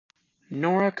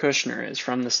Nora Kushner is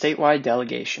from the statewide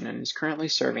delegation and is currently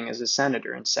serving as a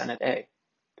senator in Senate A.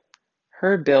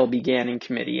 Her bill began in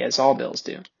committee, as all bills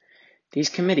do. These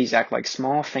committees act like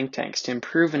small think tanks to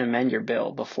improve and amend your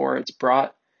bill before it's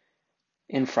brought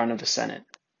in front of the Senate.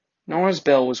 Nora's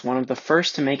bill was one of the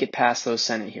first to make it past those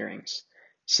Senate hearings.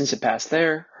 Since it passed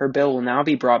there, her bill will now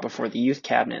be brought before the Youth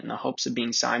Cabinet in the hopes of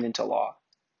being signed into law.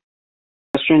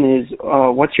 The question is,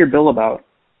 what's your bill about?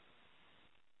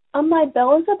 My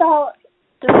bill is about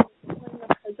dismantling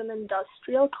the prison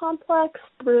industrial complex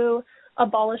through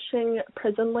abolishing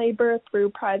prison labor through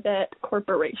private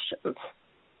corporations.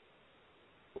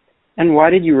 And why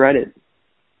did you write it?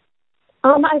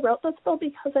 I wrote this bill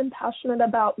because I'm passionate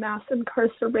about mass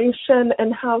incarceration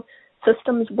and how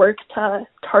systems work to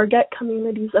target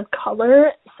communities of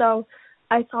color. So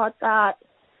I thought that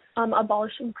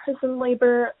abolishing prison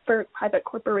labor for private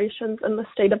corporations in the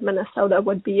state of Minnesota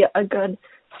would be a good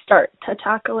start to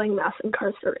tackling mass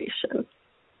incarceration.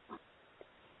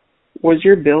 Was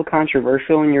your bill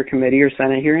controversial in your committee or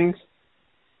Senate hearings?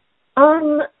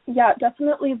 Yeah, it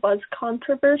definitely was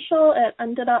controversial. It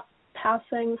ended up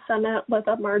passing Senate with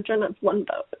a margin of 1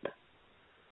 vote.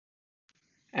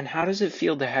 And how does it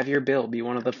feel to have your bill be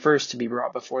one of the first to be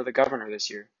brought before the governor this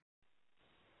year?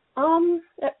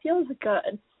 It feels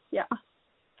good, yeah.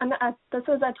 And this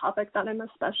is a topic that I'm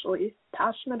especially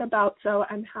passionate about, so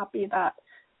I'm happy that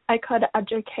I could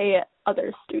educate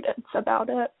other students about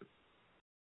it.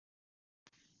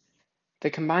 The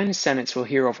combined Senates will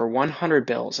hear over 100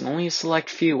 bills, and only a select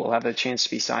few will have the chance to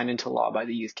be signed into law by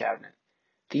the Youth Cabinet.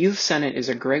 The Youth Senate is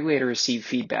a great way to receive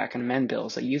feedback and amend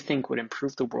bills that you think would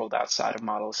improve the world outside of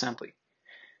Model Assembly.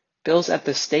 Bills at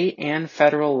the state and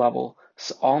federal level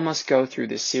all must go through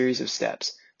this series of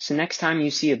steps, so next time you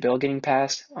see a bill getting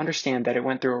passed, understand that it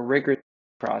went through a rigorous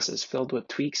process filled with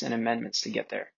tweaks and amendments to get there.